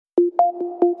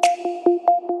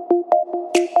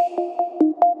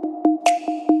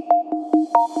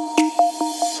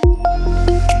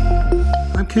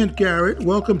Kent Garrett.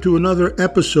 Welcome to another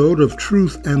episode of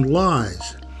Truth and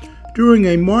Lies. During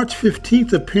a March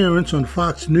 15th appearance on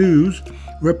Fox News,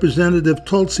 Representative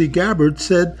Tulsi Gabbard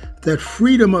said that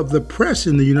freedom of the press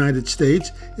in the United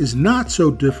States is not so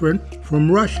different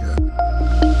from Russia.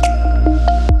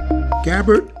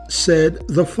 Gabbard said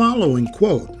the following,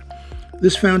 quote,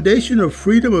 "This foundation of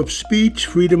freedom of speech,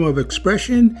 freedom of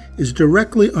expression is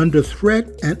directly under threat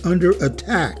and under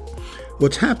attack.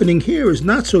 What's happening here is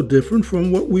not so different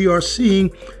from what we are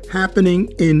seeing happening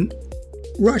in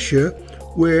Russia,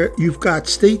 where you've got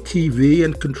state TV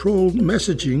and controlled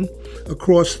messaging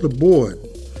across the board.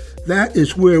 That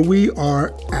is where we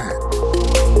are at."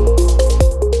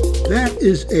 That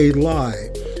is a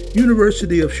lie.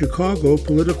 University of Chicago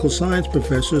political science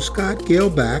professor Scott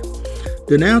Gabbard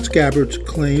denounced Gabbard's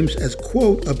claims as,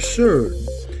 quote, absurd.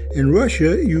 In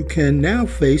Russia, you can now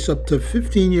face up to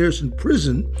 15 years in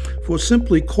prison for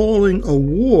simply calling a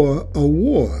war a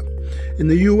war. In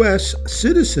the U.S.,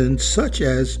 citizens such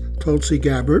as Tulsi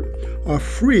Gabbard are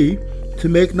free to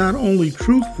make not only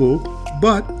truthful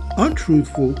but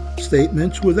untruthful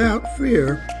statements without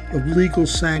fear of legal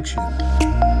sanction.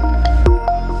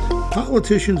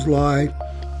 Politicians lie.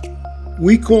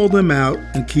 We call them out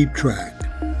and keep track.